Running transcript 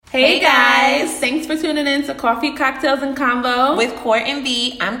Hey guys, thanks for tuning in to Coffee, Cocktails, and Convo with Court and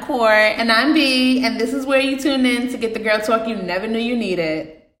B. I'm Court. And I'm B, and this is where you tune in to get the girl talk you never knew you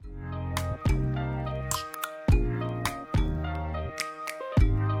needed.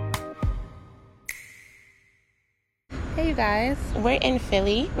 Hey you guys. We're in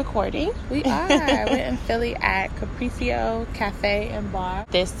Philly recording. We are. We're in Philly at Capriccio Cafe and Bar.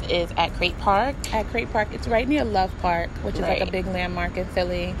 This is at Crate Park. At Crate Park. It's right near Love Park, which is like a big landmark in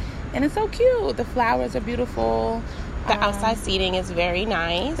Philly. And it's so cute. The flowers are beautiful. The outside seating is very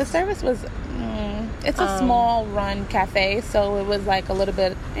nice. The service was, it's a small run cafe, so it was like a little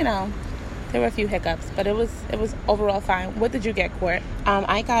bit, there were a few hiccups, but it was overall fine. What did you get, Court?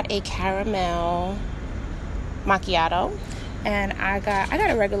 I got a caramel macchiato. And I got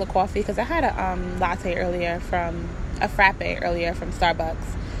a regular coffee because I had a latte earlier from frappe earlier from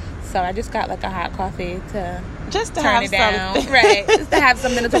Starbucks. So I just got like a hot coffee to just to turn have it down. something. Right. Just to have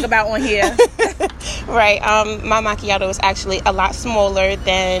something to talk about on here. Right. My macchiato was actually a lot smaller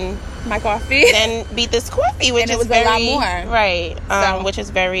than my coffee. Than Beatha's coffee, which and it is was very, a lot more. Right. Which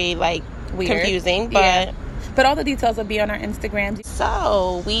is very like weird. Confusing, but yeah. But all the details will be on our Instagram.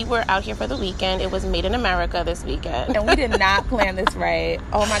 So, we were out here for the weekend. It was Made in America this weekend. And we did not plan this right.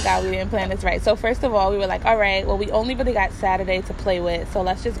 Oh my God, we didn't plan this right. So, first of all, we were like, all right, well, we only really got Saturday to play with. So,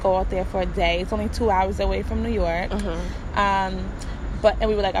 let's just go out there for a day. It's only 2 hours away from New York. Mm-hmm. And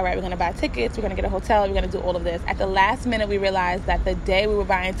we were like, all right, we're going to buy tickets. We're going to get a hotel. We're going to do all of this. At the last minute, we realized that the day we were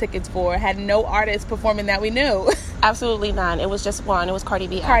buying tickets for had no artists performing that we knew. Absolutely none. It was just one. It was Cardi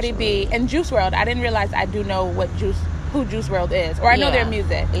B. Cardi B and Juice WRLD. I didn't realize I do know who Juice WRLD is, or I know their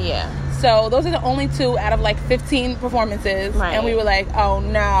music. Yeah. So those are the only two out of like 15 performances, right. And we were like, oh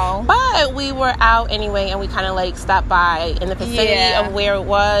no. But we were out anyway, and we kind of like stopped by in the vicinity of where it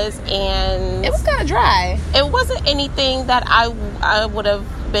was, and it was kind of dry. It wasn't anything that I would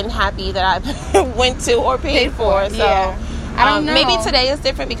have been happy that I went to or paid for. So. Yeah. I don't know. Maybe today is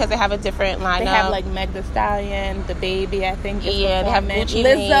different because they have a different lineup. They have like Meg Thee Stallion, The Baby, I think. They have Gucci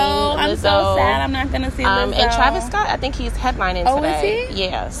Lizzo. Mane, I'm so sad I'm not going to see Lizzo. And Travis Scott, I think he's headlining today. Is he?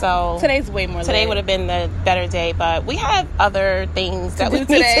 Yeah, so. Today's way more Today would have been the better day, but we have other things that we need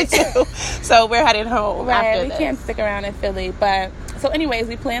to do. So we're headed home after this. We can't stick around in Philly, but. So anyways,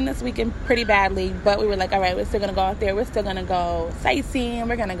 we planned this weekend pretty badly, but we were like, all right, we're still going to go out there. We're still going to go sightseeing.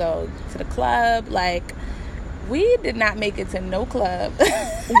 We're going to go to the club. Like, we did not make it to no club.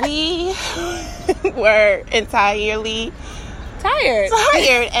 We were entirely tired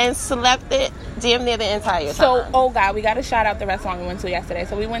and slept it damn near the entire time. So, oh God, we got to shout out the restaurant we went to yesterday.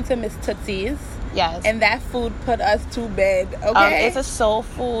 So we went to Miss Tootsie's. Yes. And that food put us to bed, okay? It's a soul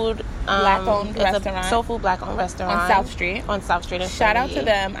food black-owned restaurant. A soul food black-owned restaurant. On South Street. In Shout out to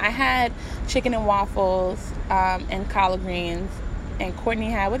them. I had chicken and waffles and collard greens. And Courtney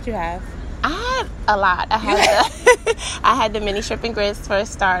had, what did you have? I had a lot. I had the mini shrimp and grits for a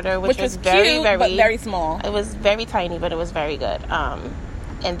starter, which was very, cute, very, but very small. It was very tiny, but it was very good.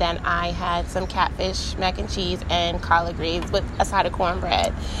 And then I had some catfish, mac and cheese, and collard greens with a side of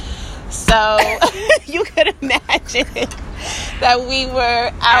cornbread. So you could imagine that we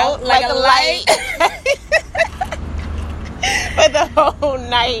were out like a light. For the whole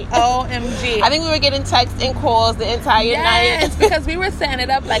night. OMG. I think we were getting texts and calls the entire night. Yes, because we were setting it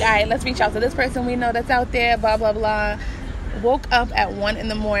up like, all right, let's reach out to this person we know that's out there, blah, blah, blah. Woke up at 1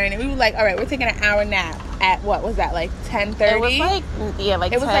 a.m. and we were like, all right, we're taking an hour nap at, what was that, like 10:30? It was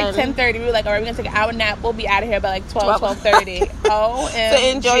like, it was like 10:30. We were like, all right, we're going to take an hour nap. We'll be out of here by like 12:30. OMG. To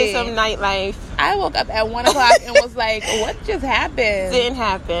enjoy some nightlife. I woke up at 1 o'clock and was like, what just happened? Didn't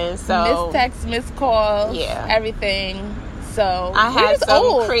happen. So missed texts, missed calls, everything. So I had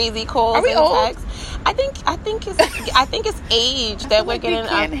some crazy calls and texts. I think it's age that we're getting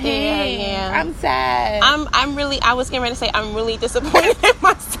up there. Yeah. I'm sad. I was getting ready to say I'm really disappointed in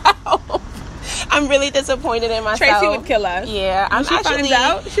myself. I'm really disappointed in myself. Tracy would kill us. Yeah. When she finds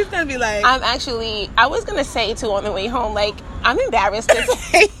out, she's gonna be like, I was gonna say too on the way home, like, I'm embarrassed to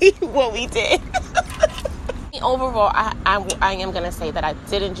say what we did. Overall, I am going to say that I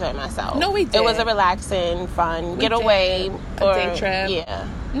did enjoy myself. No, we did. It was a relaxing, fun getaway. A day trip. Yeah.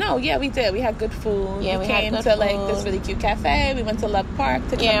 No, yeah, we did. We had good food. Yeah, we came had to good like food. this really cute cafe. We went to Love Park.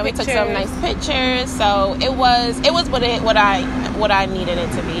 Took we took some nice pictures. So it was what I needed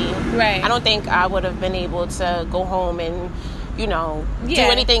it to be. Right. I don't think I would have been able to go home and do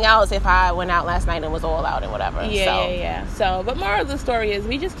anything else if I went out last night and was all out and whatever. Yeah. So, but moral of the story is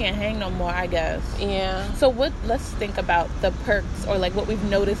we just can't hang no more, I guess. Yeah. So let's think about the perks or like what we've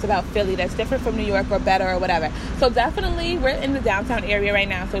noticed about Philly that's different from New York or better or whatever. So definitely we're in the downtown area right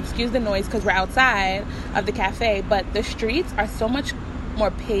now. So excuse the noise because we're outside of the cafe, but the streets are so much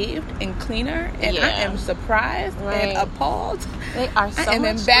more paved and cleaner, and I am surprised and appalled. They are so I am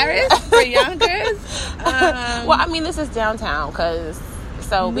embarrassed for Yonkers. Well, I mean, this is downtown,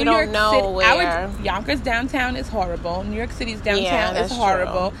 we don't know where. Our Yonkers downtown is horrible. New York City's downtown is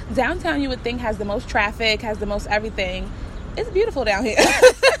horrible. True. Downtown, you would think, has the most traffic, has the most everything. It's beautiful down here.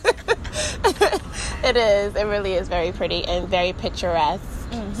 It is. It really is very pretty and very picturesque.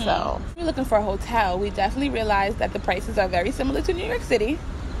 Mm-hmm. So, if you're looking for a hotel, we definitely realized that the prices are very similar to New York City.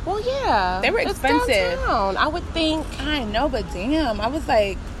 Well, yeah. They were expensive. Downtown, I would think. I know, but damn. I was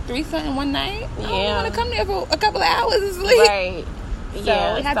like, $3 one night? Yeah. I don't want to come there for a couple of hours and sleep. Right.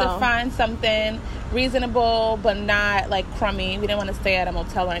 So we had to find something reasonable but not like crummy. We didn't want to stay at a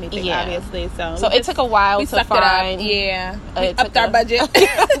motel or anything, obviously. So it took a while to find. Yeah, we upped our budget.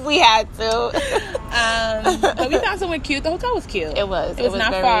 We had to. But we found somewhere cute. The hotel was cute. It was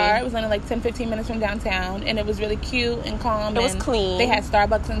not far. It was only like 10-15 minutes from downtown, and it was really cute and calm. It was clean. They had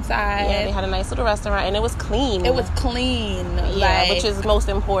Starbucks inside. Yeah, they had a nice little restaurant, and it was clean. It was clean. Yeah, which is most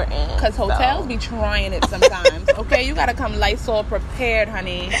important. Because hotels be trying it sometimes. Okay, you gotta come Lysol prepared,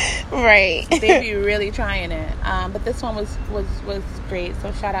 honey. Right. They be really trying it. But this one was great.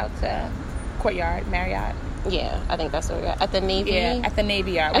 So shout out to Courtyard Marriott. Yeah, I think that's where we're at the Navy. Yeah, at the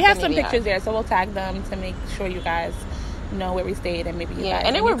Navy Yard. We have some pictures there, so we'll tag them to make sure you guys know where we stayed, and maybe you guys.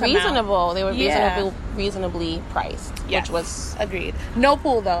 And they were reasonable. They were reasonably priced, which was agreed. No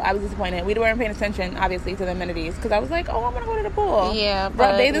pool though. I was disappointed. We weren't paying attention, obviously, to the amenities because I was like, oh, I'm gonna go to the pool. Yeah,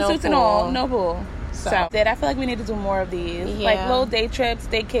 but bathing suits and all, no pool. So I feel like we need to do more of these, like little day trips,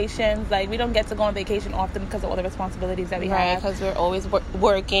 staycations. Like we don't get to go on vacation often because of all the responsibilities that we have. Right, because we're always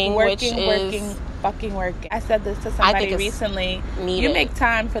working. Fucking working. I said this to somebody recently. You make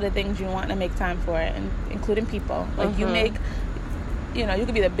time for the things you want to make time for, and including people. Like you make. You know, you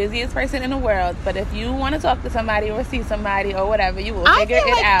could be the busiest person in the world, but if you want to talk to somebody or see somebody or whatever, you will figure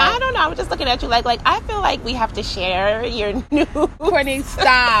it out. I don't know. I was just looking at you like I feel like we have to share your news. Courtney,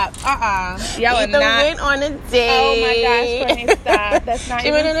 stop. Y'all are not. Went on a date. Oh my gosh, Courtney, stop. That's not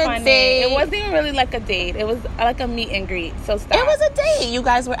even went on funny. A date. It wasn't even really like a date. It was like a meet and greet. So stop. It was a date. You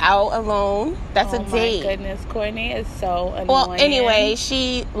guys were out alone. That's a date. Oh my goodness, Courtney is so annoying. Well, anyway,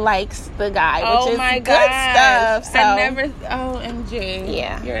 she likes the guy, which is good stuff. So. I never. OMG.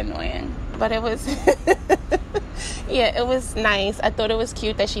 Yeah, you're annoying. But it was it was nice. I thought it was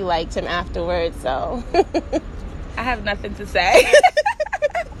cute that she liked him afterwards. So I have nothing to say.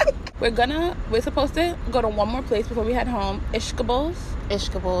 We're supposed to go to one more place before we head home.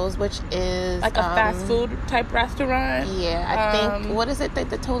 Ishkables, which is like a fast food type restaurant. Yeah, I think, what is it that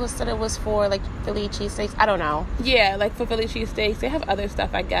they told us that it was for? Like Philly cheesesteaks? I don't know. Yeah, like for Philly cheesesteaks. They have other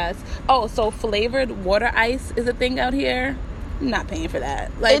stuff, I guess. Oh, so flavored water ice is a thing out here. I'm not paying for that.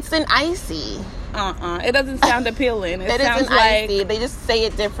 Like, it's an icy. It doesn't sound appealing. It sounds like icy. They just say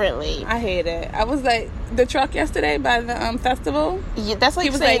it differently. I hate it. I was like, the truck yesterday by the festival. Yeah, that's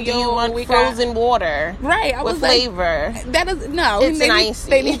like saying, do you want frozen water? Right. I with was flavor. Like, that is no. It's an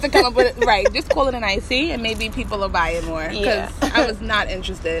icy. They need to come up with it. Right. Just call it an icy, and maybe people will buy it more. Because I was not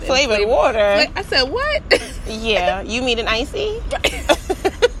interested. Flavored water. I said what? Yeah. You mean an icy?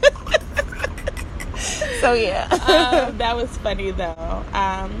 So yeah, that was funny though.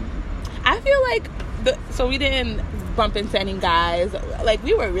 I feel like so we didn't bump into any guys. Like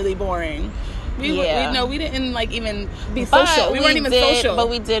we were really boring. We didn't like even be social. We weren't even social.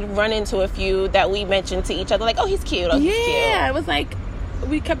 But we did run into a few that we mentioned to each other. Like, oh, he's cute. Oh, he's cute. Yeah, it was like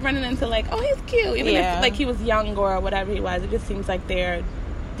we kept running into like, oh, he's cute. Even if like he was young or whatever he was, it just seems like they're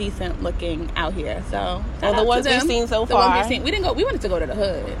decent looking out here. So the ones we've seen so far. We didn't go. We wanted to go to the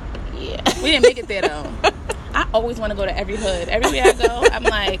hood. Yeah, we didn't make it there though. I always want to go to every hood. Everywhere I go, I'm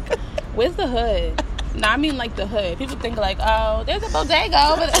like, where's the hood? No, I mean like the hood. People think like, oh, there's a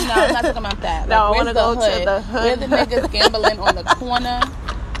bodega. But no, I'm not talking about that. Like, no, I want to go to the hood. Where the niggas gambling on the corner.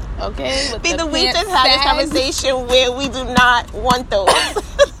 Okay? We just had this conversation where we do not want those.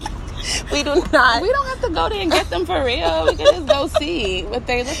 We do not. We don't have to go there and get them for real. We can just go see what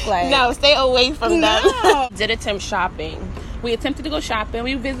they look like. No, stay away from them. No. Did attempt shopping. We attempted to go shopping.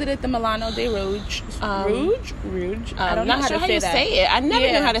 We visited the Milano de Rouge. Rouge? I don't know how to say it. I never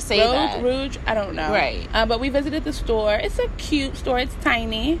knew how to say that. Rouge? I don't know. Right. But we visited the store. It's a cute store. It's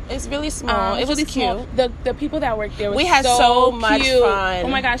tiny. It's really small. It was really cute. Small. The people that worked there were we had so much fun. Oh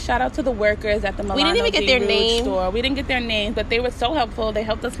my gosh, shout out to the workers at the Milano We didn't even get their name. Store. We didn't get their names, but they were so helpful. They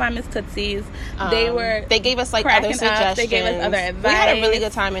helped us find Miss Tootsie's. They gave us like other suggestions. They gave us other advice. We had a really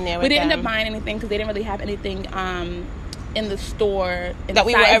good time in there with them. We didn't end up buying anything because they didn't really have anything in the store in that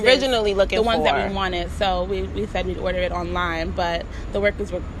we were sizes, originally looking for. The ones that we wanted. So we said we'd order it online, but the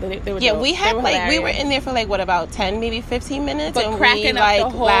workers were they were yeah, dope. we had were like hilarious. we were in there for like what, about 10 maybe 15 minutes, but and cracking we up like the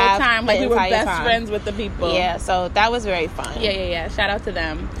whole laughed time, like the we were entire best time. friends with the people. Yeah, so that was very fun. Yeah. Shout out to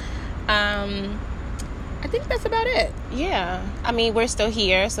them. I think that's about it. Yeah, I mean, we're still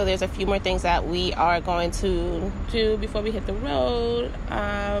here, so there's a few more things that we are going to do before we hit the road.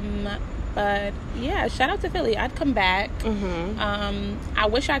 But yeah, shout out to Philly. I'd come back. I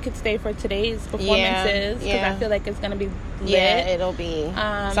wish I could stay for today's performances because I feel like it's gonna be lit. Yeah, it'll be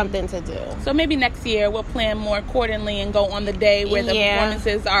something to do. So maybe next year we'll plan more accordingly and go on the day where the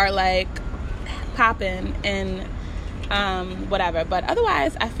performances are like popping and whatever. But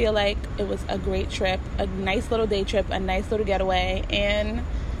otherwise, I feel like it was a great trip, a nice little day trip, a nice little getaway, and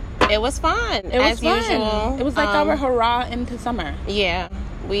it was fun. It was as fun. usual. It was like our hurrah into summer. Yeah.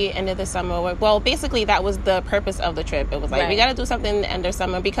 We ended the summer. Well, basically, that was the purpose of the trip. It was like, we got to do something in the end of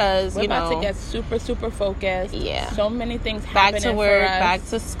summer because, we're about to get super, super focused. Yeah. So many things back happening to work, for us. back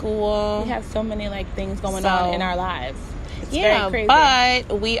to school. We have so many, like, things going on in our lives. It's yeah, very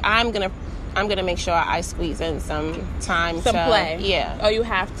crazy. But I'm gonna make sure I squeeze in some time to play. Yeah. Oh, you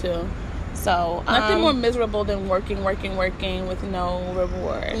have to. So, nothing more miserable than working with no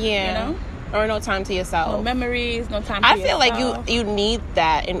reward. Yeah. You know? Or no time to yourself. No memories, no time to I yourself. feel like you need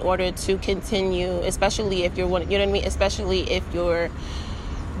that in order to continue, especially if you're, you know what I mean? Especially if you're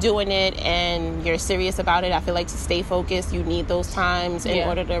doing it and you're serious about it. I feel like to stay focused, you need those times in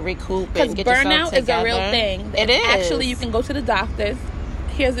order to recoup and get yourself together. Because burnout is a real thing. It is. Actually, you can go to the doctors.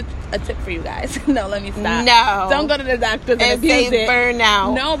 Here's a tip for you guys. No, let me stop. No. Don't go to the doctors and abuse it.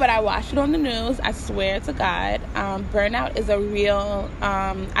 Burnout. No, but I watched it on the news. I swear to God. Burnout is a real,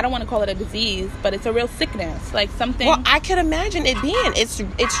 I don't want to call it a disease, but it's a real sickness. Like something. Well, I could imagine it being. It's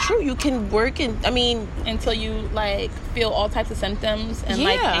true. You can work until you like feel all types of symptoms and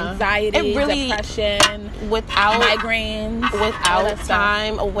like anxiety, depression, without migraines, without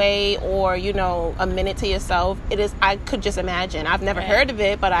time away or, you know, a minute to yourself. I could just imagine. I've never heard of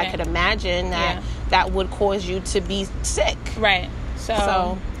it, but I could imagine that that would cause you to be sick. Right.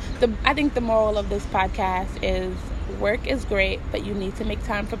 So I think the moral of this podcast is work is great, but you need to make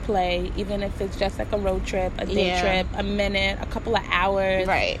time for play, even if it's just like a road trip, a day trip, a minute, a couple of hours,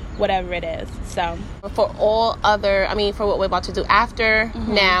 whatever it is. So for what we're about to do after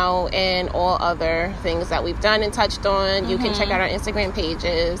now and all other things that we've done and touched on, you can check out our Instagram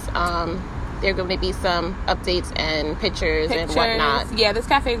pages. There are going to be some updates and pictures and whatnot. Yeah, this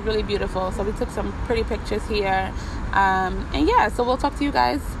cafe is really beautiful. So we took some pretty pictures here. So we'll talk to you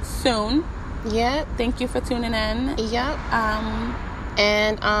guys soon. Yep. Thank you for tuning in. Yep.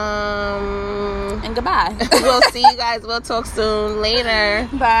 And goodbye. We'll see you guys. We'll talk soon. Later.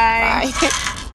 Bye. Bye.